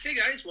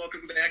guys,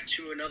 welcome back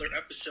to another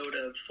episode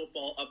of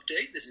Football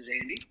Update. This is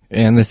Andy.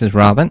 And this is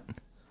Robin.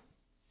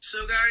 So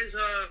guys,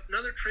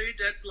 another trade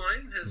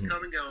deadline has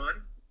come and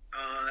gone.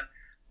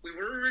 We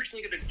were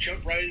originally going to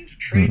jump right into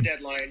trade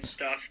deadline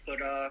stuff, but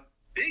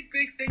big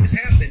things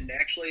happened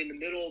actually in the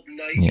middle of the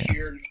night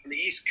here on the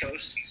East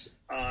Coast.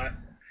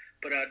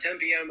 But 10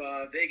 p.m.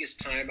 Vegas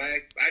time, I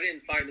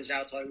didn't find this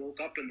out until I woke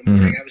up in the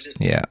morning. I was just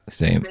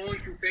same. scrolling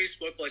through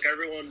Facebook like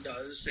everyone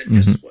does,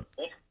 and just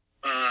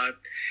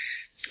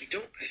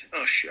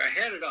I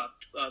had it up,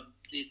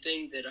 the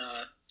thing that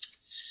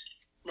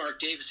Mark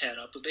Davis had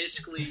up, but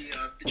basically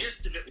the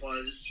gist of it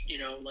was,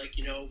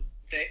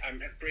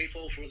 I'm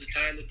grateful for the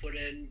time they put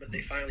in, but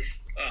they finally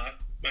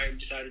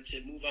decided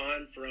to move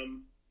on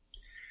from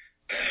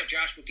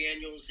Josh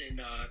McDaniels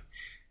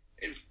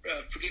and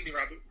forgive me,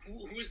 Robert,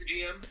 who was the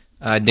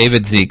GM?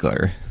 David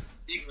Ziegler.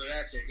 Ziegler,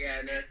 that's it, yeah,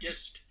 and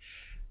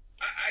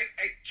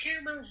I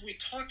can't remember if we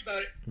talked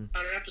about it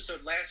on an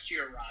episode last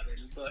year,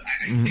 Robin, but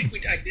I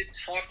think I did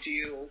talk to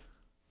you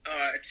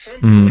at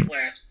some point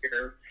last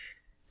year,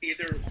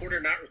 either recorded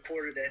or not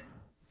recorded, that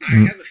I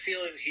have a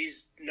feeling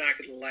he's not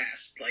going to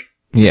last,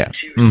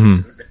 2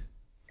 seasons.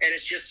 And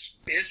it's just,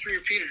 history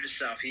repeated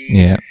itself.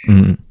 He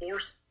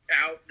forced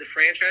out the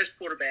franchise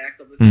quarterback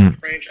of the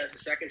franchise the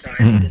second time,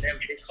 and then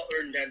Jay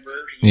Cutler in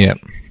Denver. He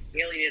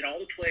alienated all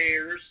the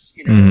players,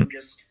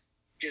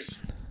 just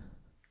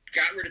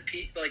got rid of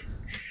Pete.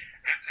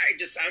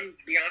 I'm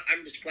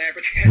just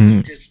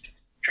flabbergasted. Just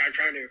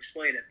trying to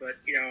explain it, but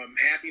I'm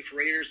happy for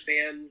Raiders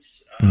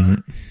fans.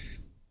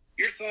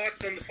 Your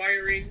thoughts on the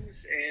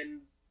firings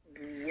and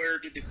where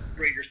did the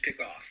Raiders pick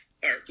off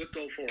or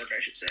go forward?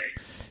 I should say.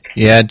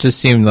 Yeah, it just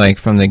seemed like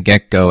from the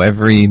get-go,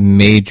 every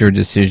major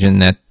decision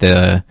that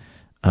the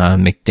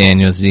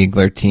McDaniels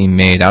Ziegler team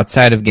made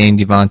outside of getting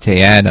Devontae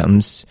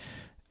Adams,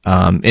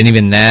 and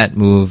even that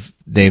move,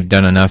 they've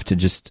done enough to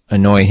just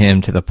annoy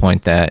him to the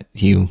point that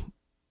he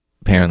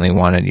apparently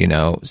wanted,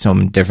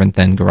 something different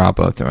than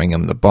Garoppolo throwing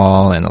him the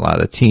ball, and a lot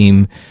of the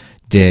team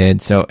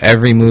did. So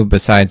every move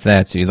besides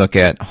that, so you look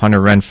at Hunter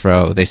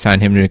Renfrow, they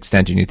signed him to an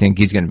extension. You think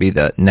he's going to be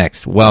the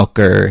next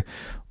Welker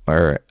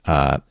or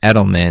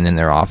Edelman in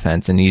their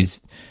offense, and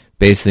he's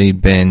basically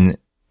been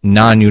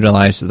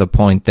non-utilized to the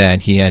point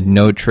that he had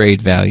no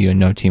trade value and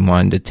no team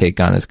wanted to take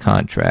on his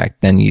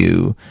contract. Then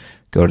you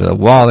go to the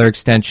Waller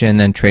extension,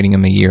 then trading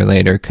him a year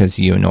later because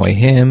you annoy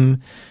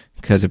him,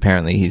 because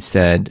apparently he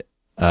said,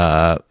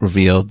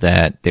 revealed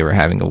that they were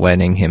having a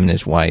wedding, him and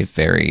his wife,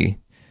 very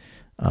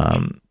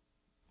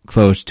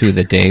close to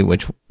the date,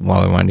 which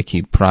Waller wanted to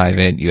keep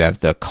private. You have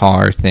the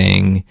car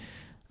thing,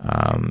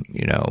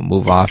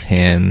 move off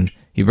him.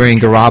 You bring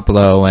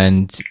Garoppolo,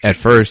 and at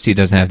first he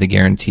doesn't have the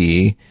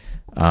guarantee,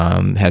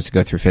 has to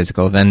go through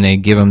physical. Then they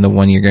give him the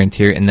 1 year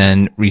guarantee, and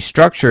then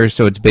restructure,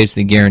 so it's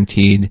basically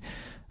guaranteed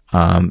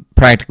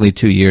practically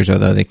 2 years,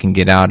 although they can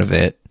get out of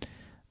it.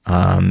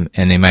 And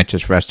they might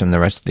just rest him the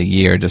rest of the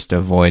year just to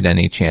avoid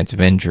any chance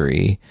of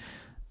injury.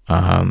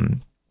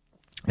 And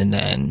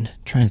then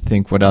trying to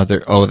think what other,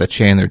 the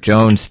Chandler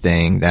Jones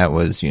thing, that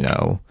was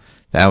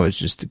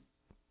just,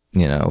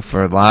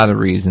 for a lot of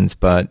reasons,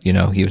 but,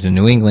 he was a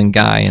New England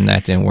guy and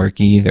that didn't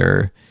work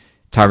either.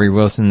 Tyree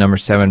Wilson, number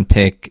 7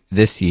 pick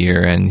this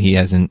year, and he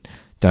hasn't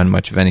done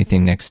much of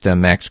anything next to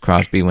Max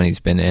Crosby when he's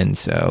been in.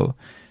 So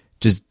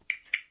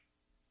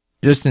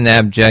just an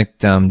abject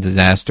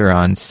disaster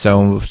on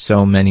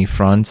so many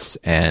fronts,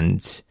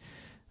 and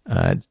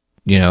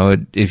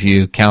if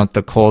you count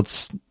the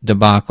Colts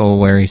debacle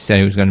where he said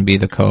he was going to be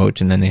the coach,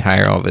 and then they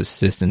hire all of his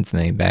assistants, and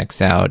then he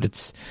backs out,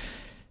 it's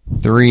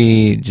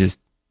 3 just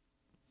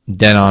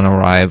dead on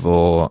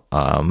arrival,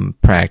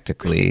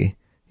 practically.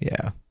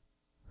 Yeah.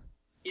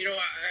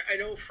 I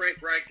know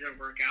Frank Reich didn't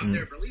work out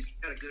there, but at least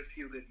he had a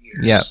few good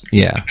years.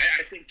 Yeah.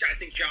 I think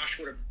Josh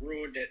would have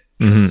ruined it.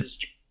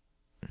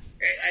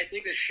 I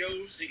think it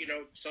shows that,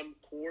 some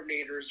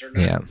coordinators are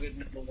not good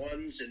number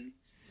ones. And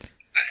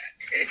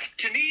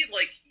to me,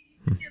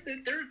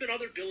 there have been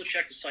other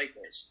Belichick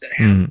disciples that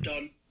have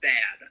done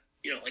bad,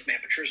 like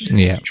Matt Patricia in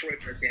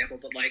Detroit, for example.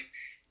 But,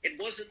 it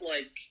wasn't,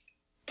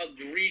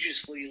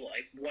 egregiously,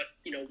 what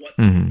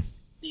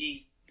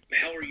the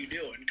hell are you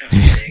doing kind of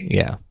thing.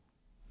 Yeah.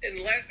 And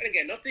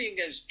again, nothing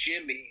against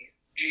Jimmy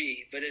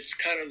G, but it's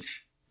kind of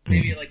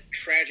maybe,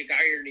 tragic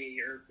irony,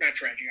 or not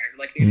tragic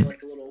irony, maybe,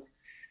 a little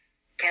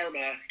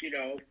karma,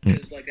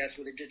 because that's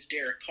what they did to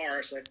Derek Carr.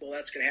 It's well,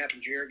 that's going to happen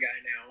to your guy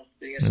now.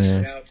 He has to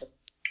sit out.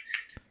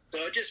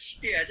 So just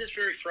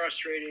very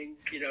frustrating.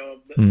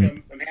 But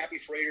I'm happy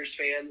for Raiders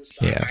fans.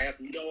 I have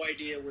no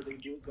idea where they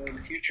do go in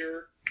the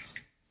future.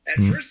 At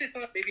first, I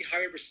thought maybe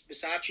hire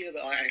Bisaccia,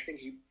 but I think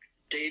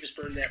Davis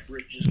burned that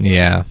bridge as well.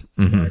 Yeah.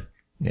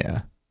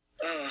 Yeah.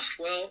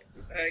 Well,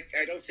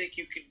 I don't think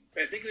you could.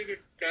 I think they could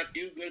not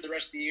do good the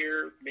rest of the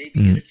year. Maybe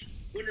a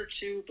win or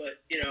two, but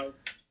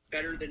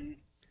better than.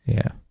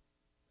 Yeah.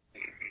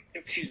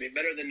 Excuse me,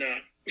 better than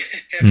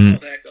having all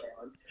that go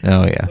on.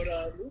 Oh yeah.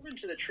 But moving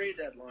to the trade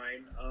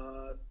deadline,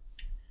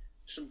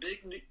 some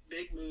big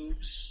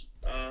moves.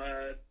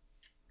 The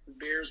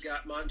Bears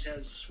got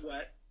Montez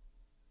Sweat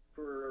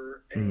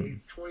for a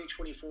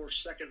 2024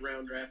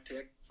 second-round draft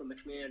pick from the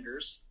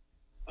Commanders.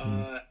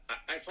 I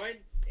find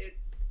it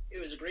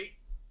was a great,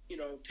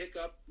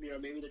 pickup.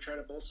 Maybe they're trying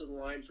to bolster the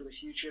line for the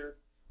future.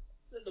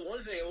 The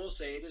one thing I will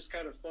say, it is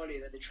kind of funny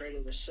that they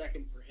traded a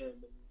second for him.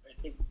 And I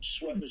think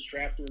Sweat was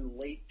drafted in the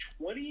late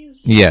 20s?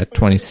 Yeah,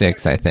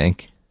 26, I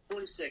think.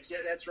 26, yeah,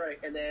 that's right.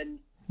 And then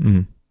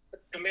Mm. the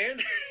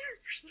Commanders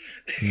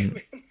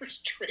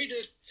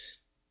traded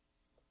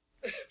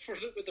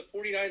with the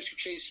 49ers for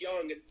Chase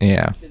Young.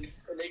 And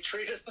they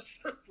traded the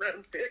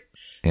third-round pick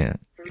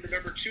for the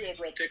number 2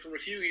 overall pick from a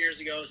few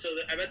years ago. So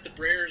I bet the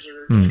Bears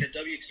are like a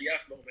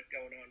WTF moment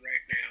going on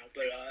right now.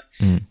 But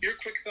your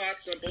quick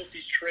thoughts on both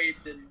these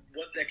trades and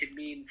what that could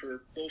mean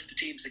for both the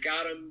teams that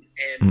got them,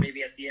 and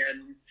maybe at the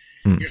end,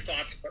 your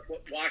thoughts about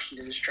what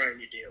Washington is trying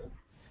to do.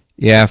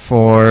 Yeah,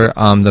 for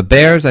the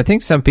Bears, I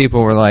think some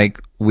people were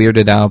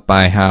weirded out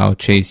by how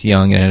Chase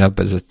Young ended up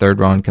as a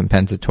third-round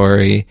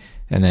compensatory,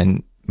 and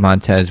then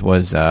Montez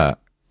was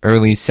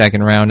early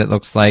second round, it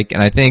looks like.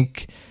 And I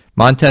think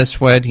Montez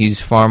Sweat,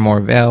 he's far more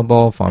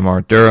available, far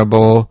more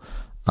durable,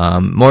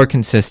 more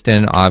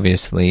consistent,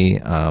 obviously.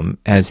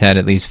 Has had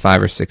at least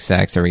 5 or 6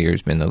 sacks every year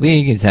he's been in the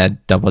league. He's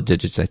had double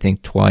digits, I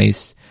think,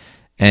 twice.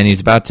 And he's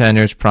about to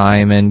enter his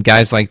prime. And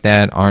guys like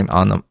that aren't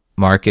on the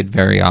market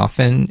very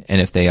often.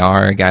 And if they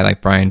are, a guy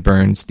like Brian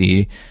Burns,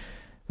 the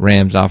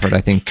Rams offered,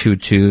 I think, 2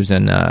 2s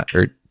and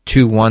or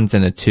 2 1s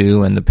and a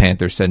 2, and the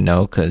Panthers said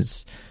no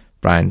because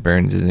Brian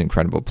Burns is an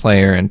incredible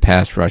player and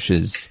pass rush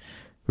is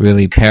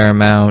really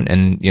paramount.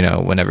 And,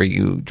 whenever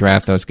you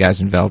draft those guys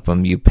and develop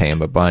them, you pay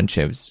them a bunch,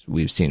 as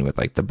we've seen with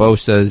the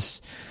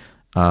Bosas.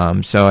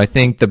 So I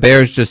think the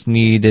Bears just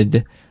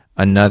needed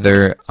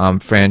another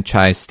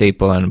franchise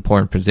staple at an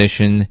important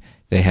position.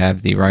 They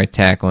have the right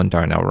tackle in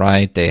Darnell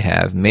Wright. They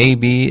have,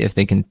 maybe, if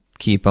they can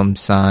keep him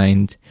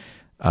signed,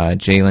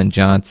 Jalen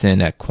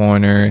Johnson at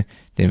corner.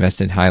 They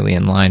invested highly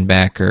in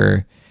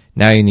linebacker.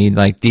 Now you need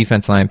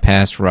defense line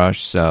pass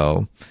rush.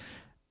 So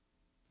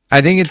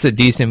I think it's a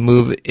decent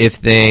move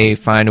if they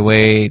find a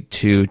way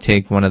to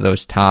take one of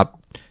those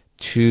top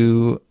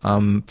 2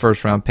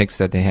 first round picks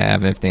that they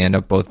have. And if they end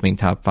up both being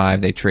top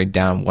 5, they trade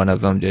down one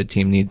of them to a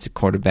team needs a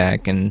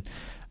quarterback and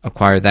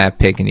acquire that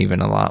pick and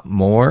even a lot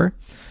more.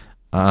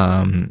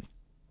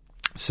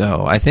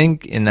 So I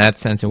think in that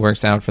sense it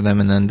works out for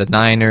them. And then the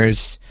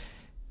Niners,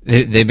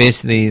 they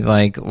basically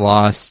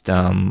lost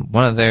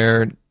one of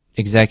their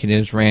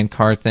executives, Rand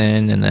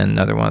Carthen, and then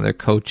another one of their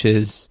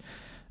coaches,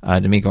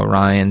 D'Amico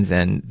Ryans,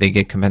 and they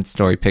get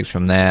compensatory picks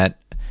from that.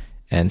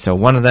 And so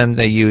one of them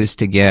they used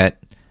to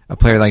get a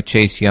player like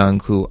Chase Young,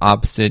 who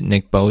opposite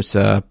Nick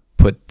Bosa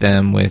put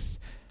them with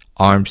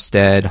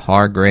Armstead,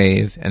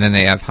 Hargrave, and then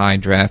they have high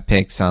draft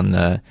picks on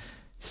the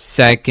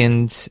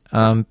second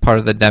part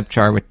of the depth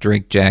chart with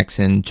Drake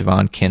Jackson,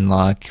 Javon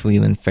Kinlaw,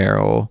 Cleveland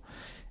Farrell,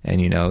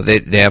 and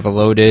they have a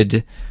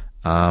loaded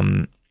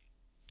front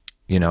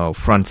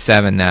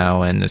 7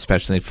 now, and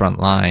especially front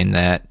line,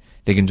 that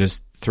they can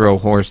just throw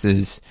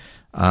horses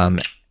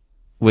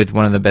with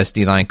one of the best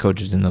D-line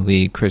coaches in the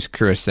league, Chris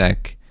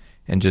Kurasek,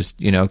 and just,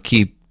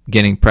 keep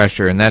getting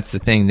pressure. And that's the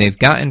thing. They've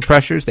gotten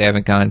pressures. They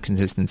haven't gotten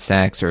consistent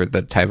sacks or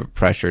the type of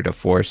pressure to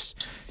force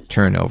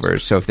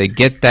turnovers. So if they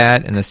get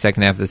that in the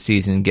second half of the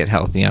season, get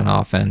healthy on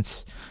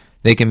offense,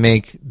 they can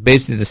make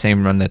basically the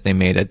same run that they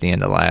made at the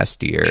end of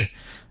last year.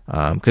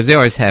 Because they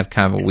always have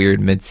kind of a weird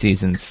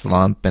midseason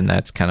slump, and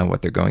that's kind of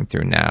what they're going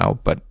through now.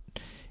 But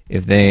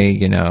if they,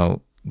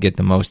 get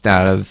the most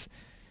out of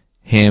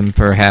him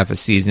per half a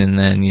season,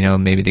 then,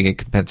 maybe they get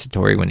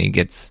compensatory when he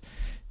gets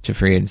to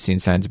free agency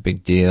and signs a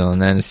big deal.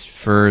 And then as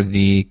for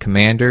the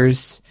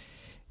Commanders,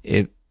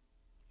 you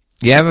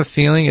have a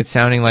feeling it's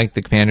sounding like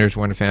the Commanders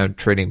weren't a fan of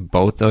trading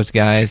both those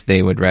guys.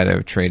 They would rather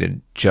have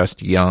traded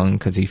just Young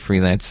because he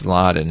freelances a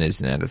lot and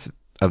isn't as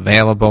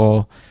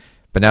available.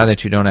 But now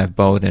that you don't have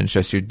both and it's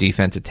just your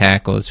defensive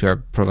tackles who are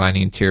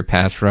providing interior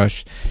pass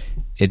rush,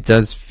 it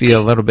does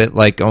feel a little bit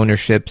like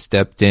ownership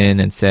stepped in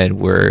and said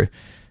we're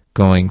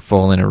going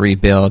full in a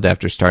rebuild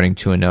after starting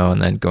 2-0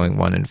 and then going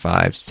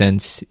 1-5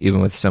 since,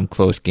 even with some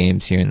close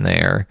games here and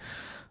there.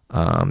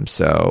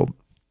 So,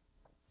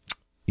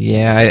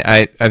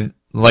 yeah, I'd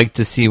like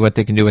to see what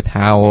they can do with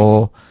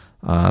Howell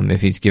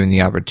if he's given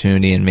the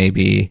opportunity, and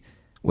maybe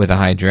with a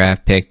high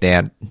draft pick they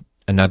add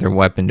another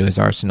weapon to his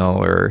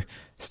arsenal or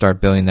start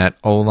building that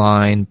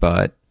O-line.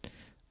 But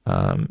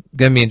going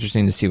to be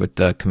interesting to see what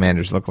the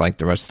Commanders look like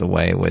the rest of the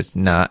way with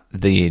not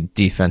the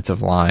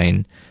defensive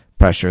line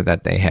pressure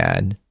that they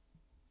had.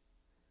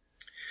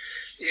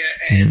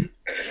 Yeah, and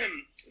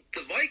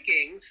the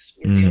Vikings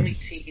were the only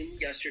team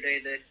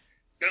yesterday that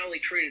not only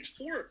traded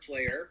for a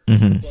player,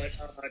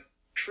 but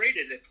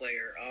traded a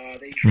player.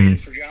 They traded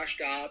for Josh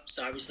Dobbs.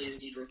 Obviously, they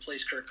need to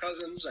replace Kirk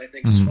Cousins. I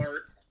think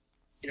smart,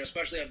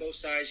 especially on both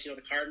sides. The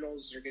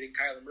Cardinals are getting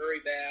Kyler Murray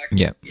back.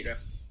 Yeah.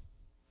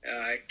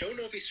 I don't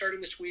know if he's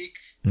starting this week,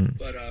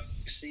 but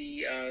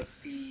see,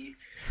 the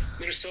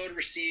Minnesota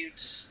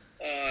received,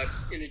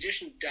 in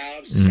addition to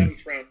Dobbs, a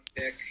 7th round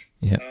pick.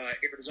 Yeah.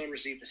 Arizona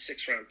received a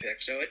 6th round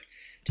pick. So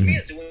to me,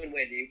 it's a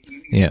win-win.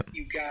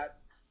 You got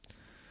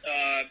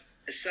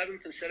a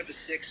 7th instead of a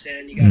 6th,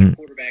 and you got a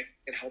quarterback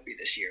that can help you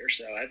this year.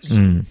 So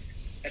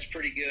that's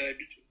pretty good.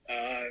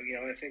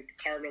 I think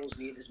the Cardinals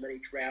need as many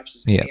drafts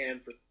as they can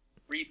for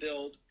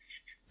rebuild.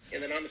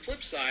 And then on the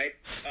flip side,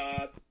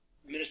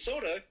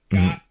 Minnesota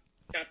got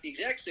the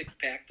exact 6th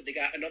pick, but they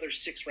got another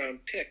 6th-round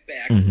pick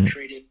back and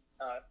traded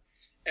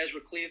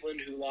Ezra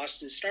Cleveland, who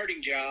lost his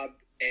starting job,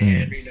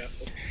 and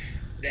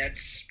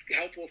that's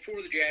helpful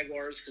for the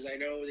Jaguars because I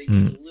know they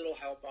need a little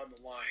help on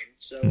the line.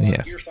 So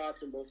your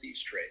thoughts on both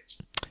these trades?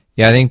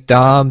 Yeah, I think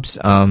Dobbs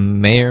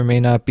may or may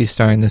not be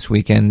starting this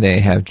weekend. They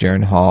have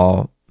Jaron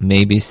Hall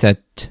maybe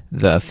set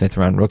the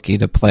 5th-round rookie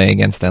to play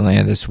against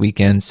Atlanta this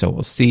weekend, so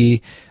we'll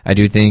see. I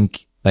do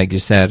think, like you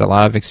said, a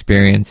lot of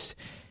experience.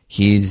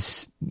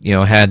 He's,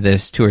 had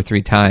this 2 or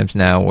 3 times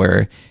now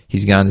where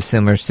he's gone to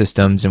similar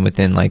systems, and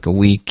within like a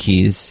week,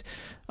 he's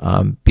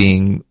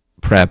being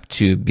prepped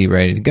to be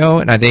ready to go.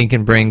 And I think he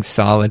can bring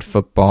solid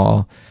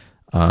football,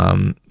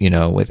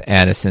 with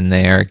Addison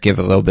there, give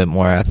a little bit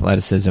more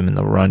athleticism in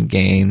the run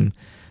game,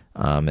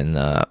 in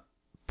the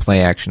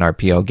play action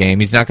RPO game.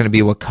 He's not going to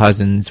be what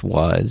Cousins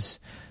was,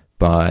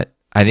 but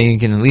I think he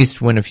can at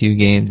least win a few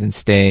games and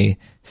stay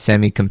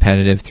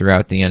semi-competitive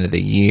throughout the end of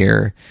the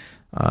year.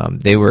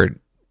 They were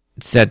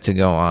set to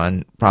go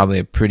on probably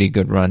a pretty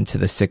good run to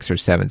the 6th or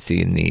 7th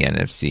seed in the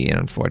NFC, and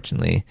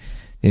unfortunately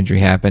the injury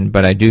happened.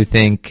 But I do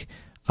think,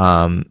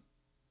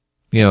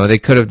 they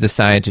could have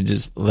decided to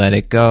just let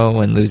it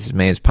go and lose as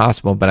many as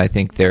possible, but I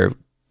think they're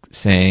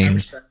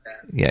saying,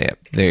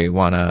 they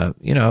want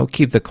to,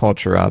 keep the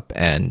culture up,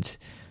 and,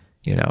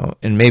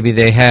 and maybe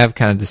they have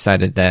kind of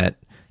decided that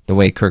the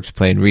way Kirk's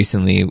played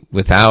recently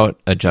without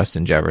a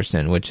Justin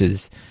Jefferson, which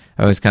is,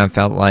 I always kind of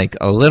felt like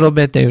a little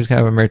bit that he was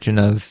kind of a merchant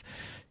of,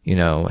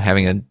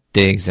 having a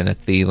Diggs and a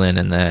Thielen,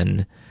 and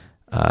then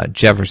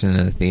Jefferson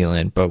and a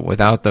Thielen. But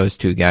without those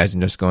two guys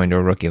and just going to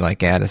a rookie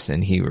like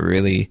Addison, he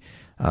really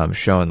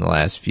shown the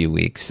last few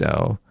weeks.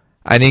 So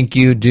I think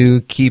you do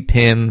keep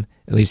him,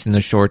 at least in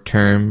the short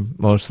term,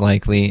 most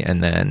likely,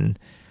 and then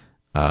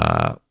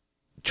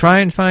try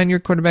and find your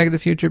quarterback of the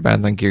future, but I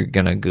don't think you're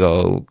going to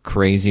go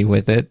crazy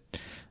with it.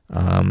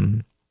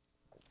 And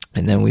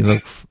then we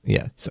look...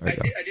 sorry,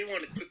 go. I do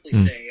want to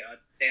quickly say,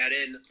 add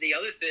in the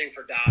other thing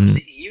for Dobbs.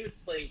 He was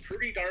playing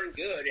pretty darn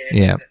good,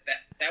 and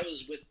that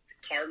was with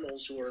the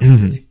Cardinals, who are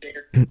really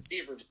bigger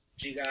receivers.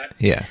 You got,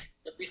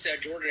 like we said,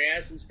 Jordan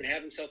Addison's been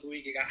having himself a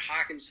week. You got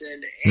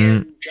Hawkinson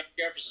and John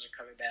Jefferson are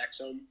coming back,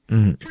 so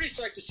I'm pretty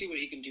psyched to see what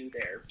he can do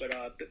there. But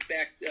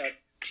back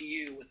to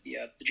you with the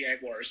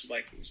Jaguars,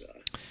 Vikings.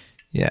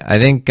 I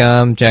think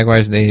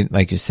Jaguars, they,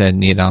 like you said,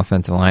 need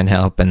offensive line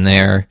help, and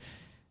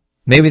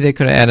maybe they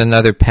could add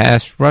another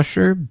pass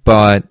rusher,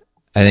 but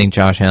I think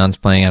Josh Allen's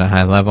playing at a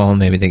high level.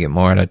 Maybe they get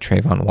more out of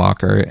Trayvon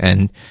Walker.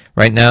 And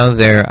right now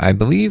they're, I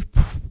believe,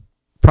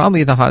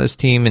 probably the hottest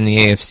team in the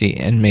AFC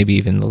and maybe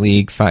even the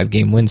league.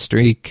 5-game win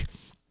streak.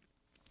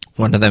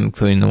 One of them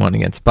including the one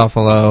against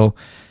Buffalo.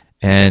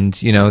 And,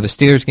 the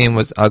Steelers game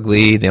was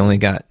ugly. They only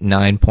got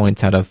 9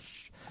 points out of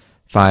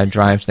 5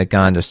 drives that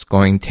got into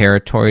scoring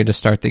territory to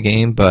start the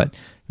game. But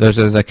those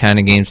are the kind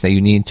of games that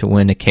you need to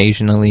win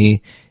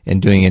occasionally.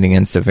 And doing it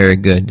against a very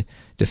good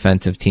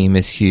defensive team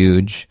is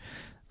huge.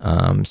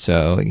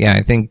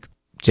 I think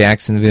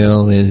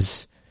Jacksonville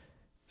is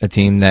a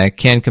team that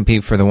can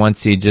compete for the 1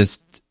 seed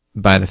just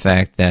by the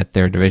fact that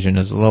their division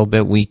is a little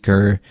bit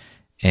weaker,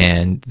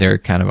 and they're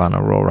kind of on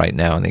a roll right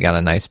now, and they got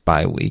a nice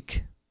bye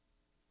week.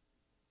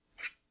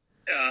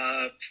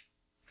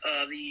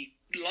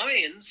 The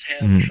Lions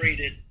have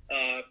traded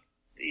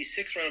the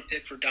 6th-round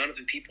pick for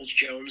Donovan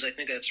Peoples-Jones. I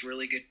think that's a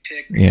really good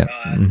pick.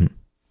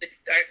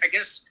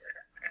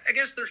 I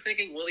guess they're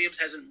thinking Williams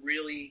hasn't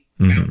really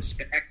bounced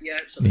back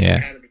yet, so this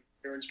is kind of the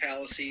insurance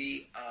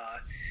policy.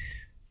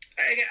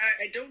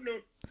 I don't know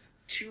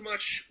too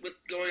much what's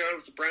going on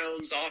with the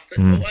Browns'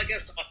 offense. Well, I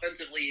guess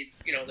offensively,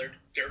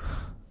 they're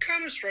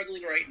kind of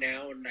struggling right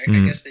now, and I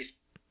guess they,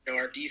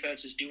 our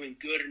defense is doing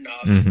good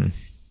enough. And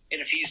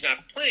if he's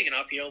not playing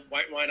enough,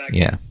 why not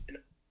get a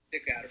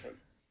pick out of him?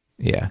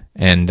 Yeah,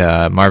 and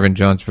Marvin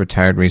Jones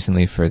retired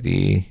recently for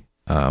the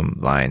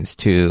Lions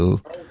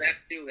too. Oh, that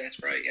too.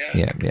 That's right.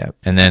 Yeah.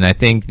 And then I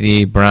think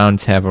the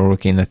Browns have a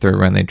rookie in the 3rd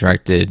round. They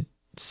drafted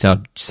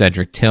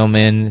Cedric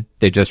Tillman.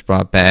 They just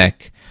brought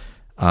back,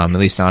 at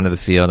least onto the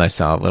field. I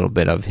saw a little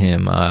bit of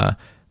him,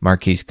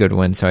 Marquise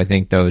Goodwin. So I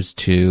think those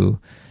two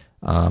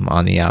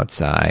on the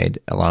outside,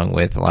 along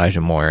with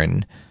Elijah Moore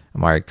and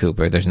Amari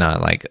Cooper, there's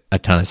not like a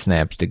ton of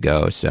snaps to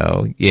go.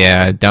 So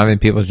Donovan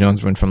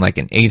Peoples-Jones went from like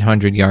an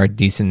 800-yard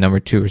decent number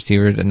 2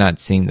 receiver to not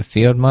seeing the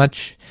field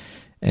much.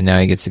 And now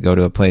he gets to go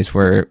to a place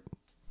where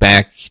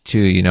back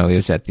to, he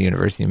was at the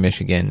University of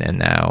Michigan, and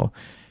now,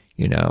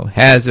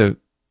 has a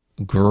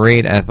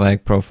great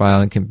athletic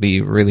profile and can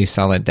be really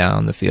solid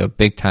down the field,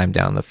 big time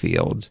down the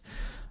field.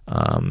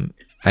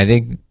 I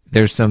think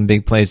there's some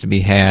big plays to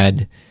be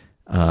had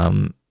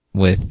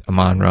with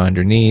Amon-Ra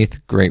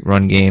underneath. Great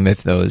run game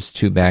if those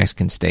 2 backs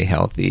can stay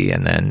healthy,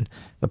 and then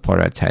the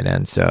Porter at tight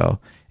end. So,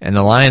 and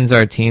the Lions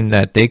are a team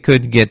that they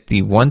could get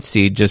the 1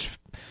 seed just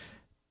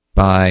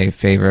by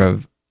favor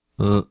of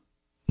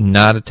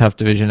not a tough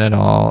division at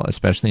all,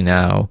 especially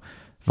now.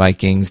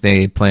 Vikings,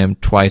 they play them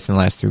twice in the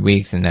last 3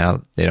 weeks, and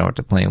now they don't have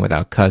to play them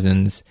without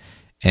Cousins.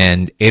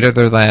 And 8 of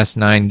their last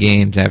 9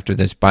 games after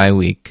this bye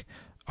week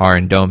are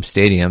in dome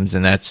stadiums,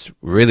 and that's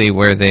really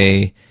where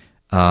they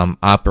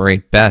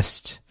operate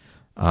best,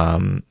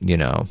 on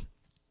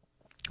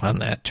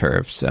that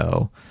turf.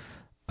 So,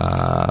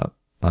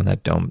 on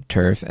that dome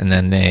turf. And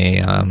then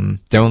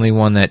the only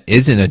one that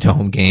isn't a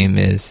dome game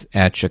is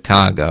at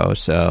Chicago.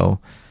 So,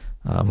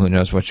 who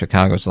knows what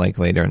Chicago's like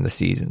later in the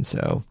season.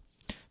 So,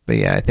 but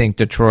yeah, I think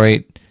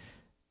Detroit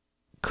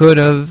could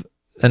have,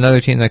 another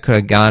team that could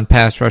have gone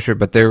pass rusher,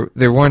 but there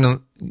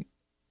weren't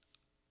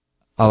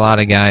a lot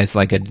of guys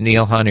like a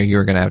Daniil Hunter you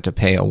were going to have to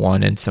pay a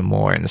 1 and some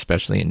more, and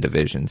especially in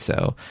division.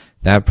 So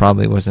that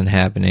probably wasn't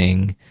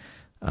happening.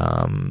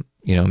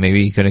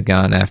 Maybe he could have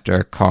gone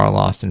after Carl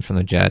Lawson from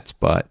the Jets,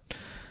 but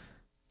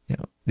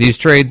these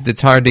trades,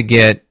 it's hard to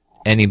get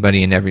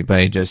anybody and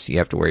everybody. Just you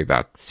have to worry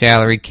about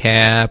salary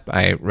cap.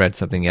 I read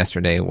something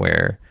yesterday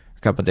a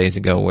couple of days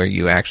ago, where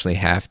you actually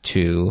have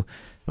to,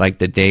 like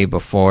the day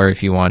before,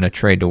 if you want a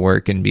trade to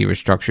work and be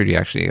restructured, you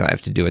actually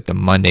have to do it the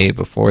Monday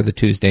before the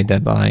Tuesday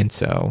deadline.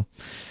 So,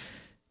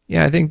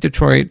 yeah, I think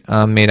Detroit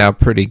made out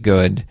pretty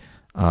good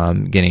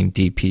getting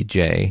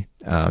DPJ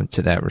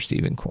to that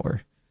receiving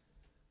core.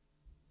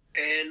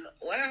 And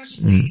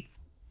lastly,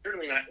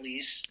 certainly not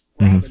least,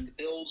 Robin, the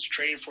Bills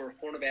traded for a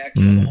cornerback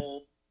the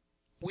whole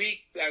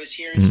week. I was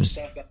hearing some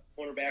stuff about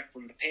the cornerback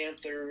from the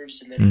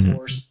Panthers, and then, of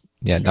course,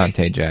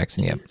 Dante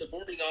Jackson, yeah. The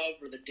morning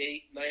of or the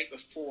night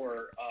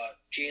before,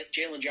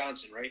 Jalen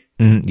Johnson, right?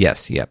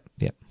 Yes, yep.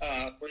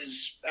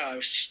 Was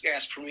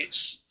asked for me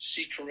to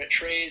seek permit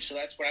trade, so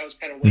that's what I was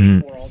kind of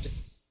waiting for all day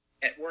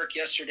at work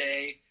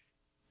yesterday.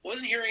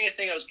 Wasn't hearing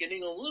anything. I was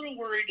getting a little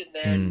worried, and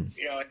then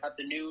I got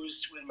the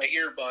news with my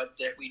earbud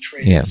that we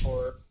traded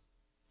for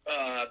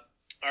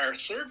our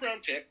 3rd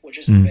round pick, which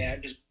isn't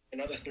bad because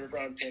another 3rd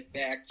round pick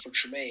back for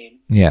Tremaine.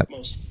 Yeah.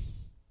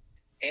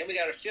 And we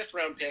got a 5th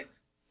round pick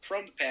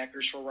from the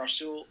Packers for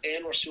Rasul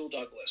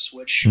Douglas,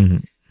 which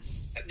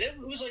that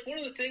was like one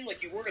of the things,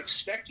 like, you weren't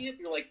expecting it.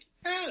 You're like,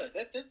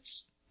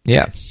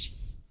 that's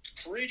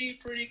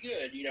pretty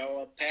good.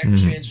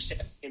 Packers fans just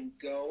had him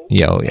go.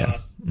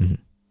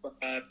 But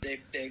they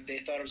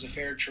thought it was a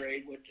fair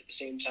trade. But at the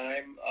same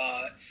time,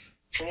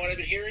 from what I've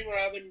been hearing,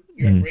 Robin,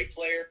 you're a great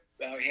player.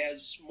 He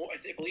has more.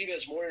 I believe he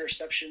has more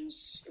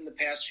interceptions in the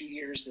past few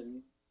years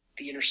than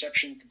the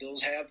interceptions the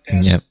Bills have the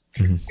past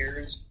 3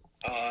 years.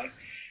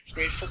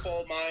 Great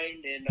football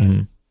mind,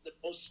 and the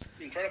most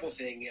incredible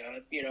thing,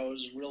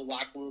 is a real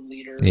locker room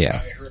leader.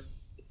 Yeah. I heard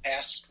the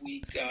past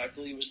week, I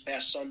believe it was the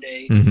past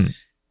Sunday,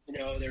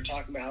 they're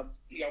talking about how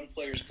young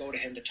players go to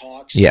him to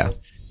talk. So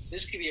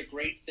this could be a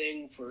great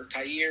thing for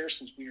Kyer,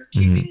 since we are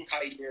keeping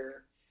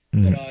Kyer.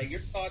 But your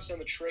thoughts on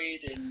the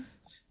trade, and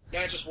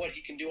not just what he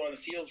can do on the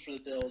field for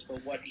the Bills,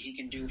 but what he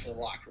can do for the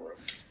locker room.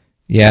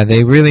 Yeah,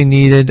 they really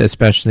needed,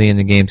 especially in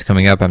the games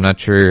coming up. I'm not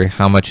sure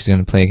how much he's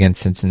going to play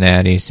against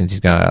Cincinnati, since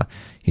he's going to,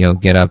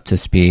 get up to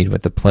speed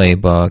with the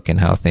playbook and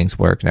how things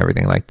work and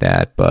everything like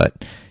that.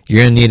 But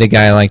you're going to need a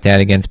guy like that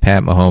against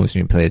Pat Mahomes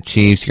when you play the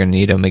Chiefs. You're going to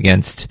need him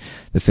against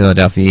the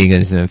Philadelphia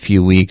Eagles in a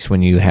few weeks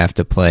when you have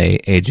to play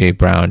A.J.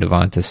 Brown,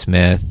 Devonta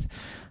Smith,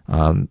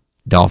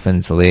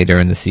 Dolphins later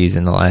in the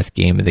season, the last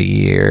game of the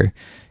year,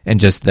 and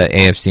just the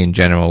AFC in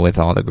general with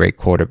all the great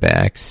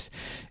quarterbacks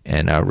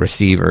and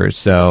receivers.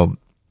 So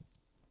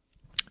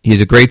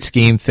he's a great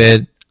scheme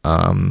fit,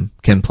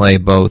 can play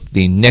both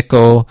the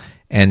nickel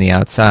and the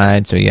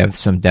outside, so you have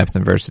some depth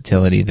and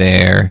versatility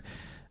there.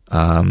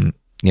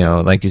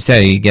 Like you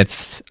said, he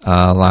gets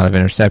a lot of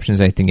interceptions.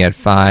 I think he had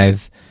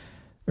 5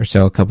 or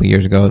so a couple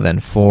years ago, then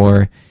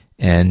 4.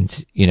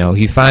 And,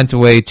 he finds a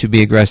way to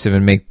be aggressive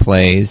and make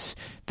plays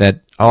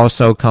that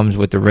also comes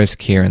with the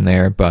risk here and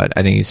there, but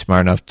I think he's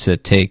smart enough to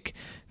take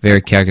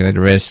very calculated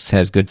risks,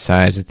 has good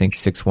size, I think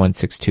 6'1",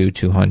 6'2",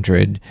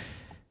 200,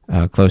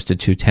 close to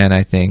 210,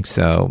 I think.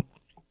 So,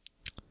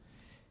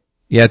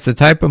 yeah, it's the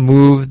type of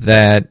move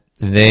that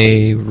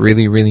they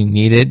really, really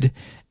needed,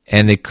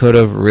 and they could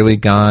have really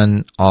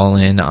gone all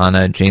in on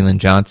a Jalen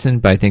Johnson,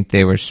 but I think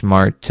they were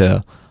smart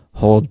to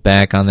hold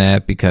back on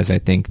that because I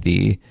think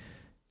the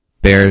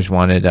Bears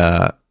wanted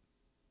a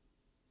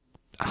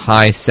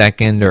high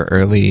second or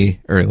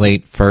early or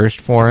late first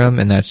for him,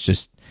 and that's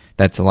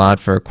a lot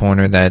for a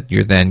corner that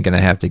you're then going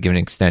to have to give an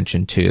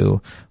extension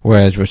to.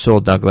 Whereas Rasul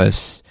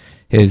Douglas,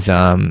 he's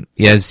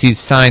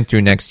signed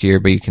through next year,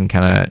 but you can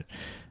kind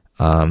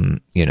of,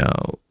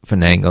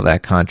 finagle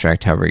that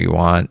contract however you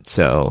want.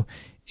 So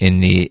in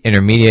the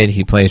intermediate,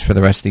 he plays for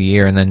the rest of the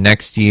year, and then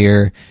next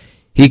year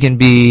he can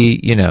be,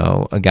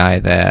 a guy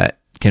that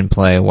can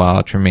play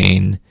while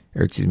Trey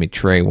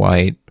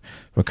White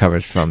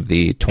recovers from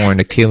the torn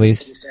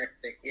Achilles.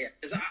 Yeah,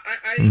 because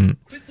I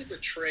quickly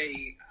with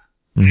Trey,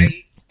 I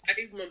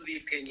remember the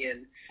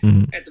opinion,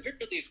 at the very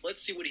least,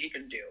 let's see what he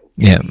can do.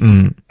 Yeah.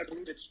 I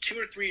believe it's 2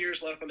 or 3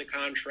 years left on the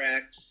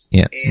contracts.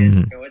 Yeah.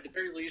 And, at the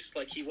very least,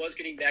 like, he was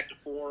getting back to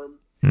form.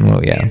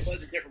 Well, yeah. And it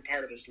was a different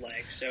part of his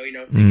leg. So,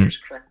 fingers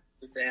crossed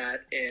with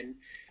that. And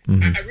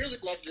I really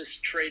love this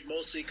trade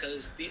mostly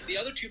because the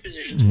other two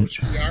positions,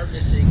 which we are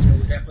missing,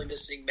 we're definitely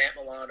missing Matt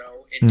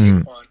Milano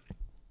and Daquan.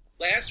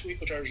 Last week,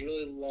 which I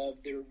really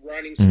loved, they were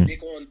running some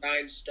nickel and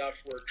dime stuff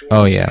where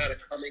Jordan was kind of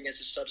coming as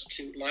a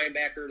substitute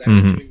linebacker that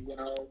was doing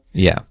well.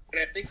 Yeah.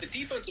 And I think the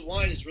defensive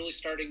line is really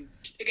starting,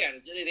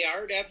 again, they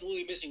are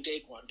absolutely missing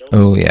Daquan.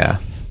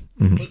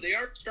 But they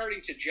are starting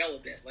to gel a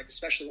bit, like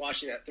especially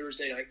watching that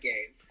Thursday night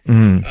game.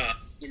 And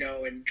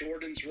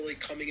Jordan's really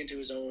coming into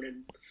his own,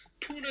 and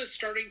Puna's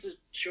starting to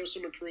show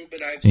some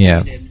improvement I've seen.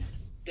 And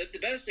the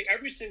best thing,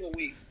 every single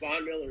week,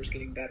 Von Miller is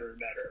getting better and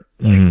better.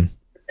 Like,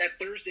 that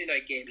Thursday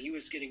night game, he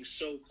was getting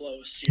so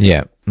close.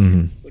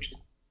 Which is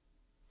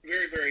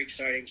very, very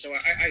exciting. So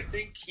I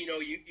think,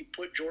 you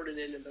put Jordan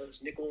in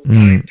those nickel and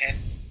dime pass,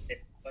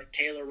 like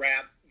Taylor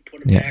Rapp, you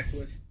put him back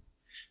with,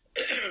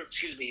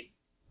 excuse me,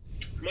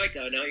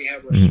 Micah, now you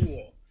have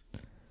Rasul.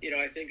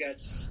 I think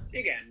that's,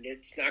 again,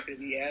 it's not going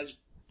to be as,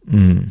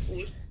 you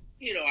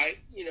know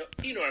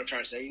what I'm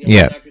trying to say.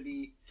 It's not going to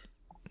be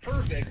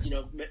perfect.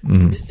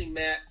 Missing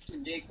Matt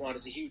and Daquan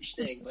is a huge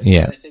thing, but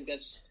I think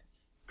that's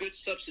good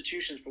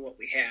substitutions for what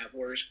we have.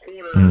 Whereas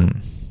corner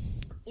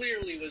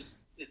clearly was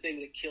the thing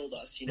that killed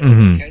us.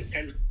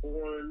 Kendrick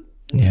Bourne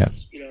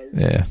was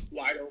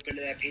wide open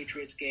to that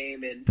Patriots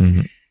game,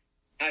 and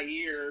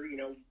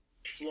Jair,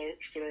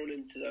 thrown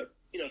into the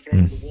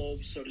thrown to the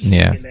wolves, so to speak,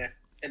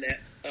 in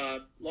that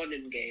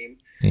London game.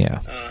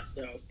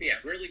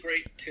 Really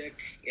great pick.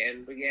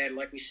 And again,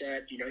 like we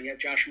said, you have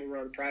Josh Moore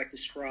on the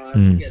practice squad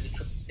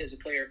as a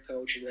player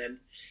coach, and then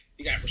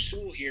you got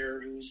Rasul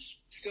here, who's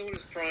still in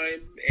his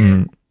prime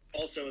and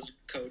also as a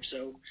coach.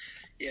 So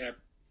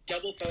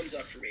double thumbs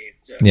up for me.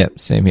 So. Yep,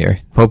 same here.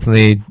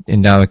 Hopefully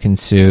Ndamukong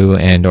Suh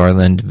and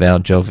Orland Val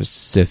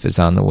Joseph is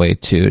on the way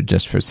too,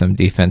 just for some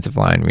defensive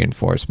line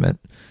reinforcement.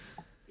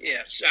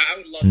 Yeah, so I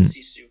would love to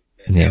see Suh.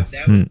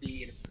 That would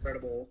be an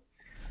incredible,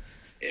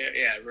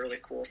 really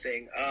cool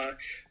thing.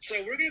 So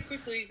we're going to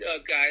quickly,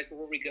 guys,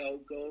 before we go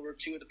over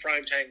two of the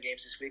primetime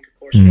games this week. Of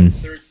course, we have the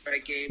Thursday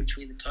night game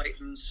between the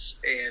Titans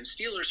and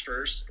Steelers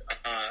first.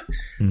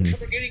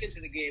 Before getting into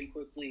the game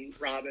quickly,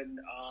 Robin,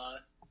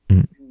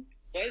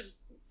 was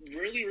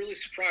really, really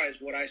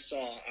surprised what I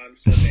saw on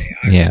Sunday.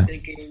 I was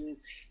thinking,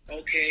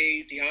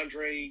 okay,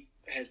 DeAndre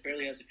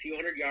barely has a few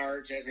hundred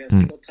yards, hasn't had a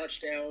single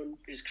touchdown.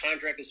 His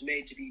contract is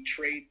made to be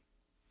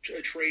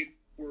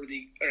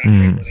trade-worthy.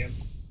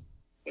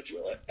 What's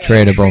real?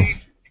 Tradable.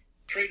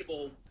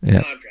 Tradable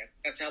contract.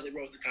 That's how they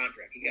wrote the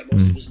contract. He got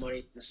most of his money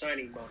in the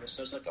signing bonus.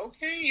 So I was like,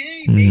 okay,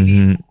 hey,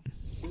 maybe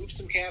move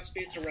some cap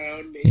space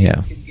around. Maybe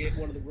we can get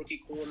one of the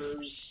rookie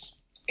corners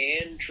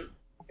and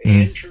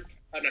DeAndre.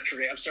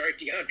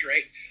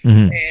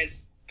 And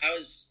I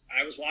was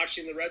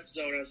watching the red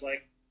zone. I was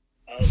like,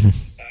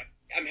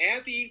 I'm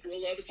happy.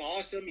 Will Levis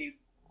awesome. 3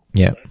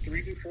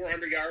 to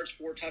 400 yards,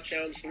 4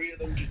 touchdowns, 3 of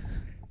them to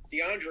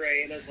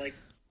DeAndre. And I was like,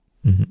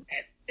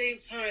 at the same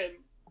time,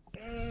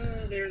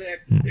 there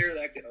that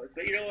goes.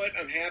 But you know what?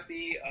 I'm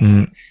happy.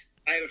 I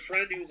have a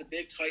friend who's a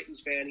big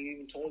Titans fan. He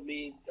even told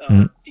me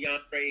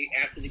DeAndre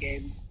after the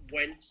game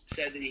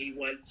said that he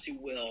went to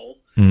Will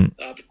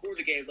before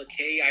the game, like,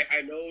 hey,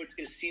 I know it's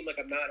going to seem like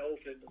I'm not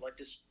open, but like,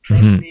 just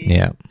trust me.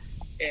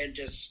 And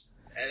just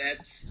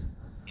that's.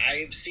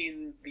 I've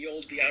seen the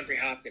old DeAndre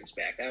Hopkins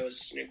back. That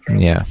was an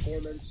incredible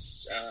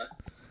performance.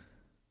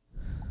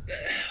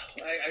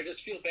 I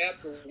just feel bad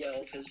for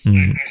Will because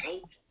I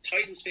hope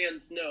Titans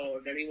fans know,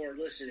 if anyone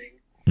listening,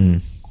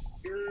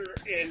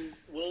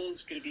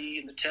 Will's going to be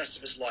in the test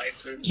of his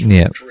life. Career.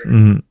 You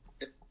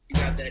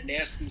got that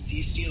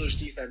nasty Steelers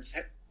defense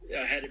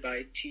headed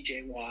by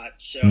T.J. Watt.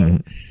 So,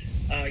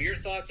 your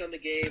thoughts on the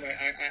game?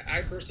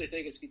 I personally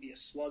think it's going to be a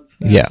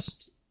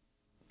slugfest.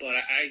 But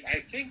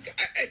I think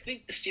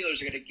the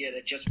Steelers are going to get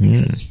it just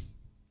because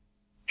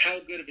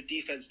how good of a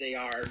defense they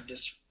are.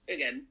 Just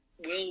again,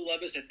 Will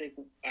Levis,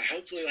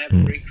 hopefully will have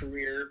a great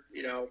career.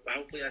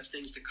 Hopefully that's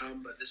things to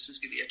come. But this is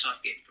going to be a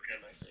tough game for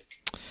him, I think.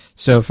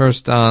 So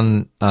first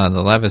on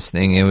the Levis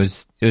thing, it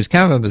was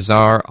kind of a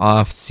bizarre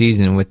off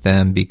season with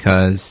them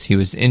because he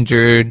was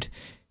injured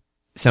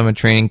summer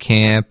training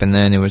camp, and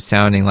then it was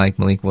sounding like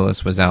Malik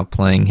Willis was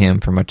outplaying him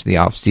for much of the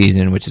off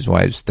season, which is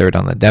why he was third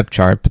on the depth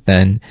chart. But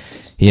then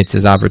he gets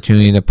his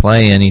opportunity to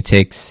play, and he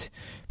takes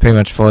pretty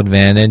much full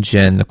advantage.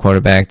 And the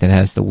quarterback that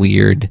has the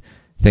weird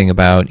thing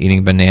about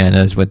eating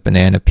bananas with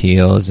banana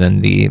peels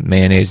and the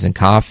mayonnaise and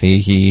coffee,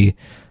 he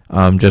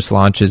just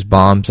launches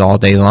bombs all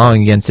day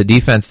long against a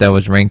defense that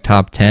was ranked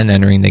top 10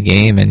 entering the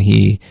game, and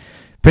he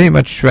pretty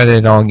much shredded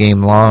it all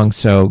game long.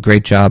 So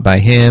great job by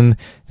him.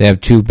 They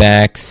have 2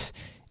 backs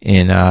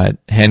in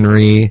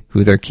Henry,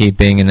 who they're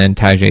keeping, and then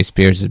Tyjae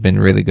Spears has been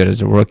really good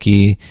as a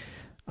rookie.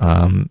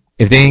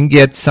 If they can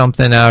get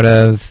something out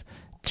of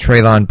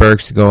Treylon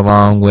Burks to go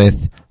along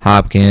with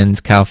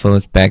Hopkins, Kyle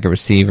Phillips back at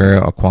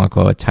receiver,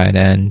 Okonkwo at tight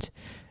end,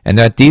 and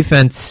that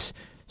defense,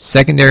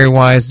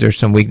 secondary-wise, there's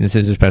some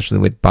weaknesses, especially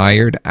with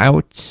Byard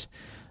out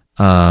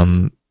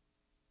and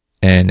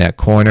at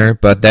corner,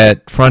 but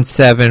that front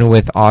 7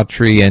 with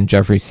Autry and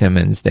Jeffrey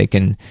Simmons, they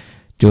can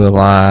do a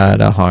lot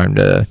of harm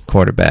to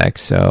quarterbacks.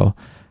 So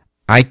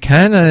I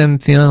kind of am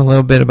feeling a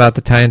little bit about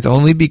the Titans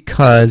only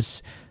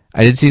because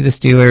I did see the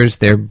Steelers,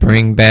 their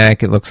bring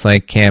back, it looks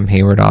like Cam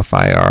Hayward off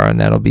IR,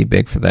 and that'll be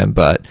big for them.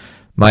 But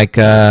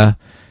Minka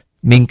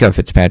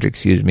Fitzpatrick,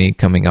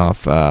 coming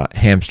off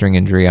hamstring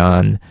injury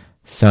on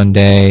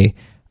Sunday.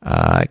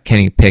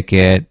 Kenny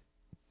Pickett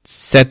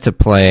set to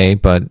play,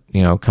 but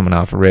coming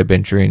off a rib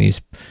injury, and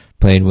he's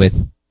played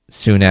with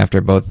soon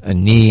after both a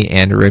knee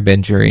and a rib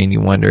injury, and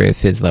you wonder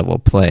if his level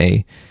of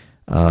play,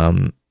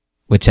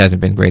 which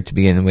hasn't been great to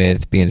begin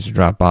with, begins to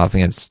drop off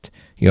against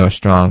a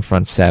strong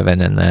front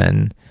seven, and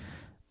then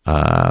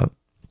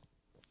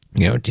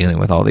dealing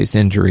with all these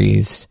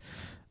injuries.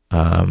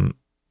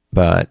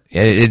 But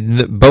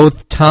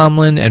both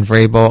Tomlin and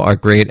Vrabel are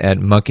great at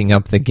mucking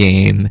up the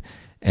game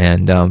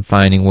and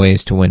finding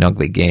ways to win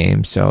ugly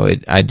games. So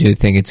I do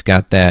think it's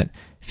got that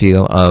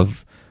feel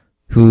of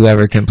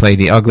whoever can play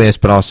the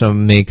ugliest, but also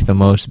make the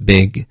most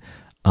big,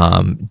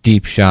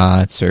 deep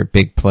shots or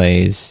big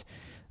plays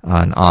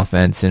on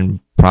offense, and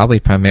probably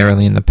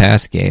primarily in the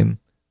pass game.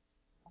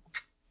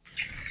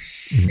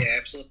 Yeah,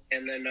 absolutely.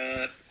 And then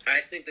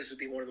I think this would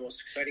be one of the most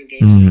exciting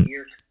games of the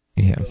year.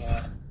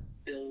 Yeah.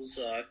 Bills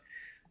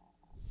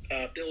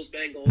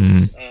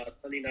Bengals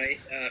Sunday night.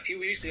 A few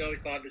weeks ago, we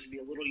thought this would be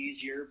a little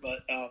easier, but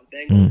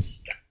Bengals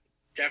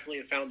definitely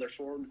have found their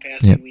form the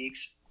past few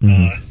weeks.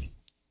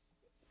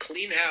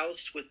 Clean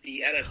house with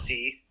the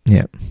NFC.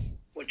 Yep.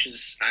 Which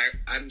is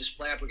I'm just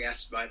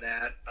flabbergasted by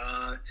that.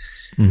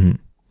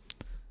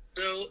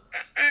 So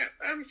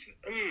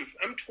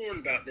I'm torn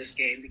about this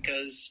game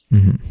because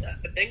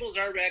the Bengals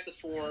are back to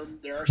form.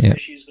 There are some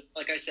issues, but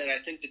like I said, I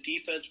think the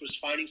defense was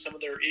finding some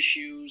of their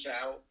issues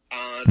out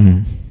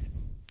on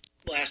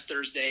last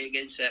Thursday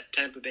against that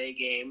Tampa Bay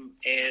game.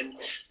 And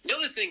the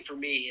other thing for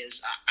me is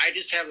I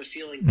just have a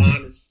feeling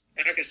Vaughn is,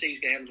 I'm not going to say he's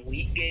going to have an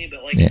elite game, but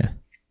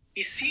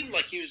he seemed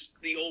like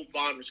the old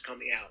Vaughn was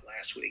coming out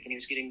last week, and he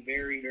was getting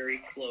very, very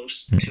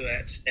close to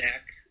that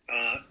stack.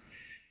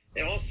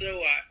 And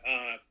also,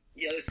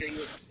 the other thing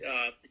with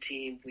the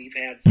team, we've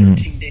had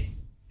 13 days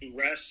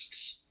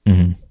rests.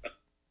 A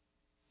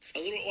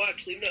little, well,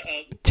 actually,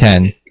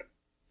 10.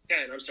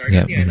 10, I'm sorry.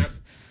 Yep. Not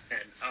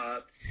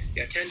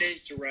 10. 10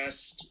 days to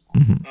rest.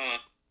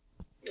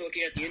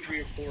 Looking at the injury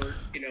report,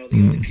 the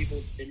only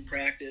people in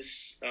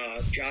practice,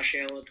 Josh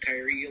Allen,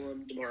 Kyrie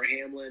Elam, DeMar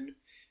Hamlin,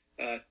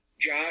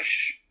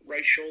 Josh,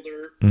 right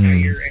shoulder,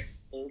 Kyrie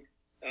ankle,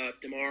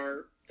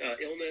 DeMar,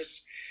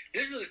 illness.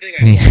 This is the thing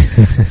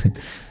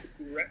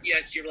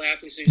yes, you're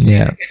laughing. So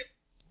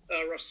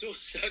Rasul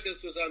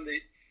Douglas was on the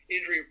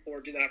injury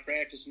report, did not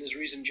practice, and his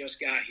reason just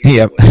got here.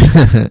 Yep.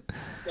 5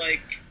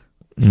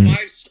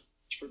 stars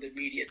for the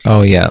media team.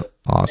 Oh, yeah.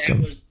 Awesome.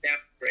 That was a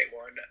great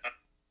one.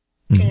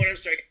 I'm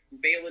sorry.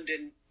 Balin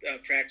didn't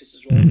practice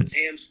as well with his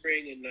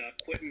hamstring, and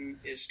Quentin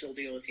is still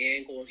dealing with the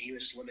ankle, and he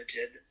was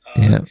limited.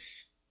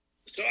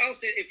 So I'll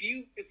say, if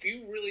you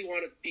really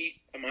want to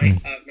beat I'm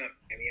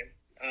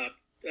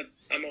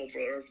all for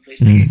the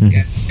place.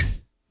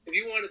 If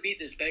you want to beat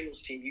this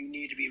Bengals team, you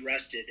need to be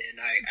rested, and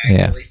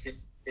I really think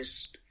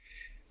this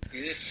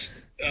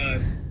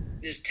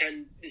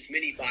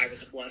mini bye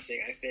was a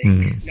blessing. I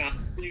think not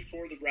only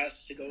for the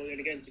rest to go in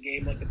against a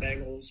game like the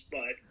Bengals,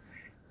 but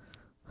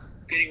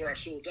getting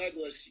Rasul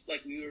Douglas,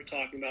 like we were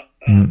talking about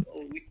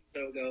a week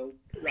ago,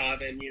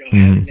 Robin.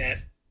 Having that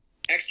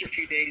extra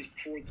few days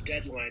before the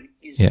deadline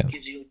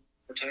gives you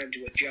more time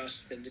to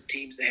adjust than the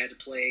teams that had to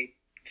play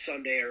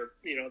Sunday or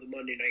the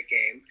Monday night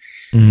game.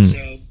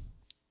 So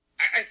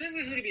I think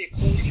this is going to be a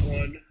close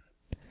one.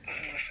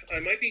 I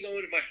might be going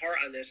with my heart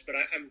on this, but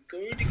I'm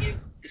going to give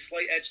the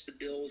slight edge to the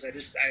Bills.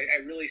 I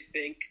really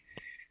think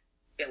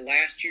that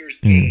last year's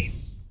game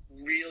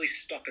really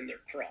stuck in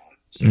their craw,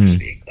 so to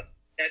speak.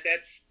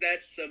 That's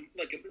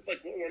like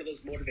one of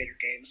those motivator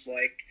games,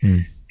 like how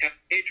the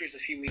Patriots a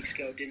few weeks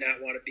ago did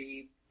not want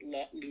to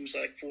lose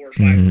like 4 or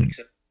 5 weeks.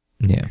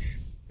 Yeah.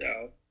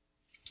 So,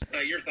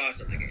 your thoughts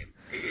on the game?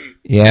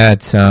 Yeah,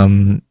 it's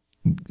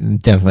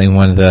definitely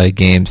one of the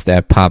games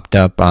that popped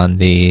up on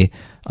the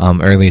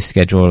early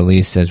schedule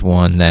release as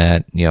one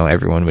that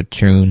everyone would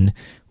tune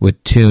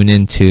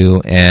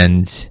into,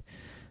 and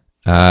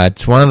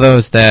it's one of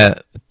those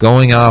that,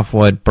 going off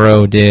what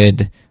Bro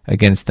did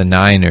against the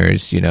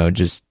Niners,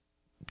 just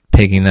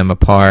picking them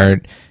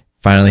apart,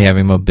 finally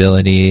having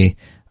mobility,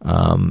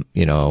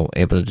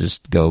 able to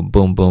just go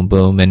boom, boom,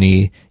 boom. And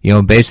he,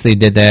 basically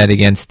did that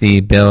against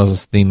the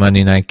Bills, the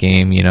Monday night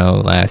game,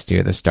 last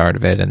year, the start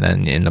of it, and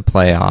then in the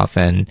playoff.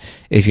 And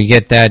if you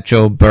get that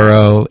Joe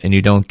Burrow and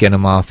you don't get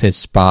him off his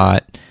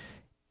spot,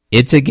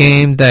 it's a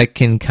game that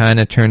can kind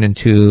of turn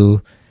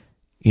into,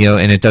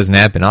 and it doesn't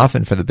happen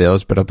often for the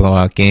Bills, but a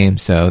blowout game.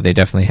 So they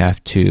definitely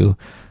have to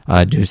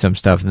do some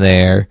stuff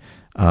there.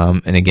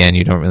 And again,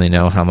 you don't really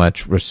know how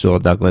much Rasul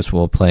Douglas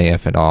will play,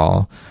 if at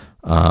all.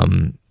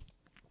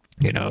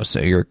 So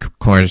your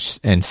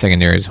corners and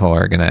secondary as a whole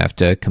are going to have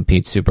to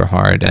compete super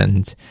hard.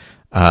 And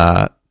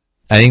I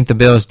think the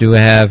Bills do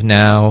have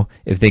now,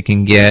 if they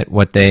can get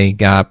what they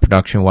got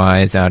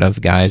production-wise out of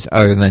guys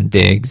other than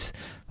Diggs,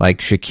 like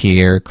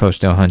Shakir, close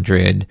to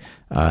 100.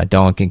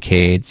 Dalton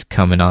Kincaid's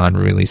coming on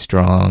really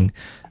strong.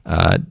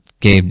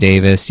 Gabe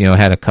Davis,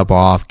 had a couple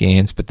off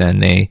games, but then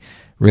they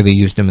really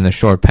used him in the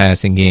short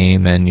passing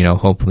game, and,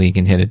 hopefully he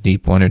can hit a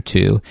deep one or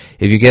two.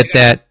 If you get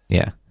that,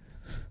 yeah.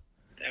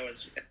 That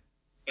was,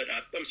 but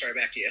I'm sorry,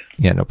 back to you.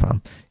 Yeah, no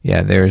problem.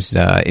 Yeah, there's,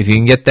 if you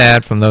can get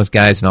that from those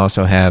guys and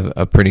also have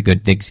a pretty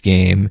good Diggs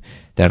game,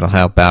 that'll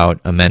help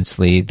out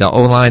immensely. The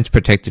O-line's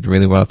protected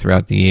really well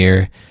throughout the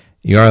year.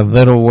 You are a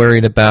little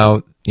worried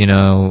about,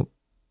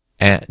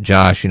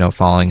 Josh,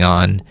 falling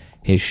on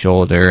his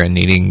shoulder and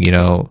needing,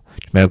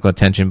 medical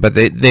attention, but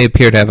they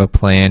appear to have a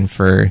plan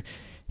for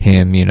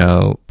him,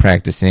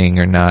 practicing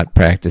or not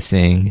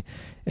practicing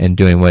and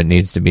doing what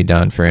needs to be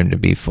done for him to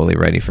be fully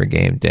ready for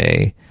game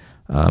day.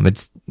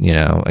 It's,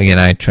 again,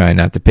 I try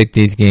not to pick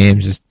these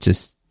games,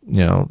 just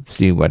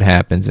see what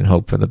happens and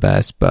hope for the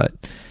best, but,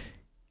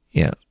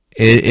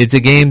 it's a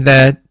game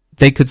that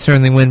they could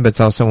certainly win, but it's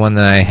also one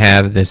that I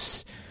have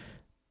this,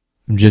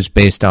 just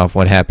based off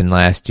what happened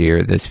last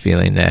year, this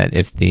feeling that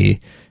if the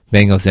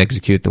Bengals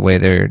execute the way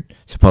they're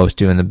supposed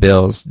to and the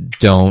Bills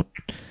don't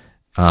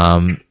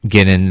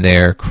get in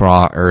their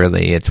craw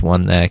early, it's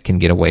one that can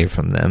get away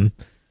from them.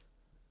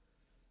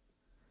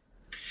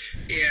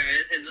 Yeah,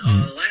 and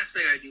the last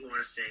thing I do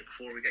want to say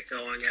before we get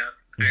going,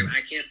 I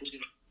can't believe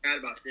I forgot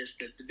about this,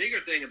 that the bigger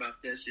thing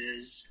about this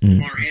is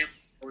Mar Hamlin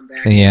going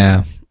back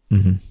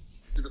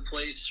to the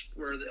place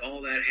where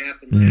all that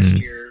happened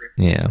last year.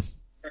 Yeah.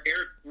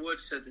 Eric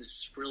Wood said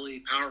this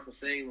really powerful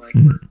thing, like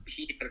where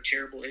he had a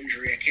terrible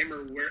injury. I can't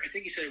remember where. I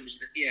think he said it was.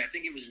 Yeah, I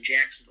think it was in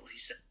Jacksonville. He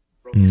said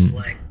broke his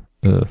leg.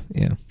 Yeah.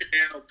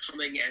 Now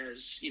coming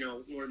as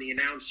one of the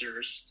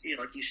announcers,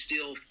 like you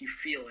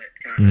feel it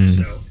kind of.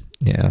 So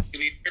yeah, it'll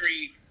be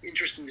very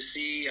interesting to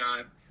see.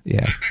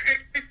 Yeah,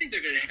 I think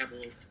they're going to have a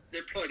little.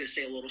 They're probably going to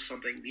say a little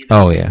something.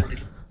 Oh yeah.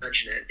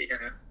 Mention it.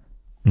 Yeah.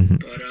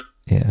 But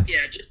yeah,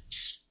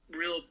 just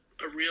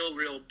a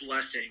real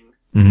blessing.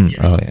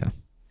 Oh yeah.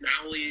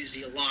 Not only is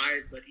he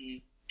alive, but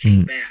he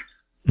came back.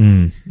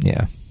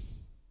 Yeah.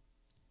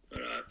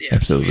 But, yeah,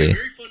 absolutely. So,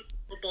 very fun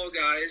football,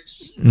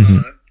 guys. So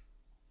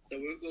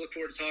we'll look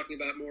forward to talking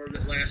about more of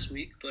it last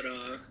week. But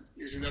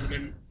this is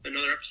another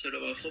episode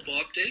of a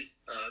Football Update.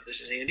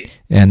 This is Andy.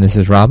 And this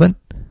is Robin.